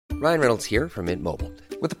Ryan Reynolds here from Mint Mobile.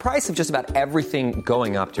 With the price of just about everything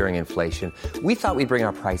going up during inflation, we thought we'd bring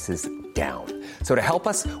our prices down. So to help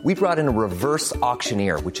us, we brought in a reverse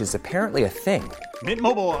auctioneer, which is apparently a thing. Mint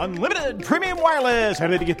Mobile Unlimited Premium Wireless. How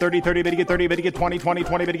to get 30, 30, bit to get 30, bit to get 20, 20,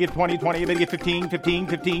 20, bit to get 20, 20, bit to get 15, 15,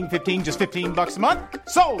 15, 15, just $15 a month?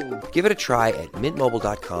 Sold! Give it a try at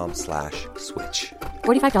mintmobile.com/switch.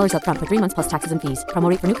 $45 up front for 3 months plus taxes and fees. Promo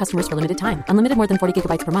rate for new customers for limited time. Unlimited more than 40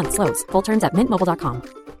 gigabytes per month. Slows full terms at mintmobile.com.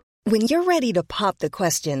 When you're ready to pop the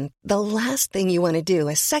question, the last thing you want to do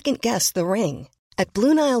is second-guess the ring. At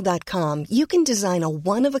BlueNile.com, you can design a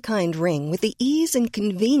one-of-a-kind ring with the ease and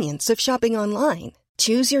convenience of shopping online.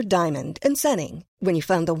 Choose your diamond and setting. When you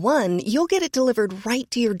find the one, you'll get it delivered right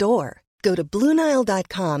to your door. Go to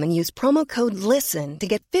BlueNile.com and use promo code LISTEN to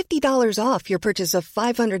get $50 off your purchase of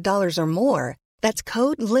 $500 or more. That's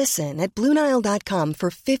code LISTEN at BlueNile.com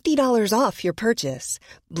for $50 off your purchase.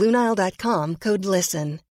 BlueNile.com, code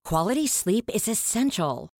LISTEN. Quality sleep is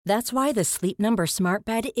essential. That's why the Sleep Number Smart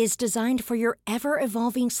Bed is designed for your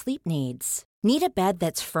ever-evolving sleep needs. Need a bed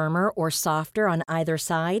that's firmer or softer on either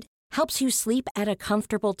side? Helps you sleep at a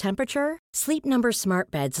comfortable temperature? Sleep Number Smart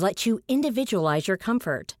Beds let you individualize your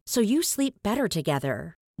comfort, so you sleep better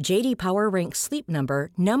together. J.D. Power ranks Sleep Number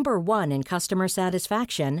number 1 in customer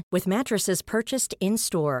satisfaction with mattresses purchased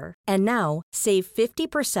in-store. And now, save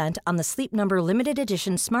 50% on the Sleep Number Limited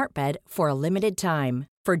Edition Smart Bed for a limited time.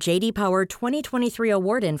 For J.D. Power 2023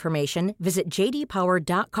 award information, visit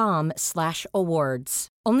jdpower.com/awards.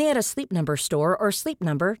 Only at a Sleep Number store or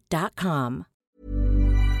sleepnumber.com.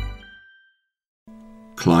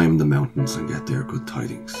 Climb the mountains and get their good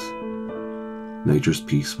tidings. Nature's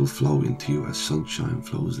peace will flow into you as sunshine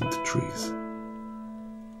flows into trees.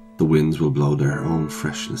 The winds will blow their own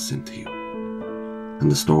freshness into you,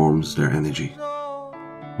 and the storms their energy,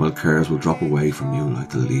 while cares will drop away from you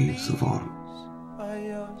like the leaves of autumn.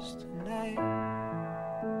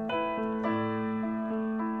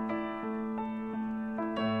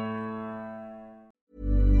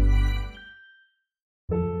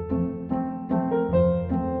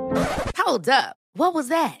 Hold up. What was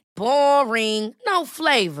that? Boring. No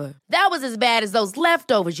flavor. That was as bad as those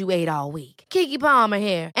leftovers you ate all week. Keke Palmer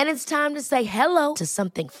here, and it's time to say hello to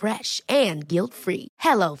something fresh and guilt-free.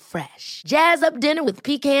 Hello Fresh. Jazz up dinner with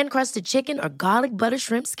pecan-crusted chicken or garlic butter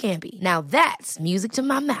shrimp scampi. Now that's music to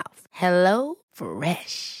my mouth. Hello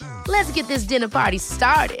Fresh. Let's get this dinner party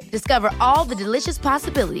started. Discover all the delicious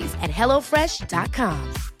possibilities at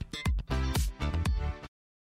hellofresh.com.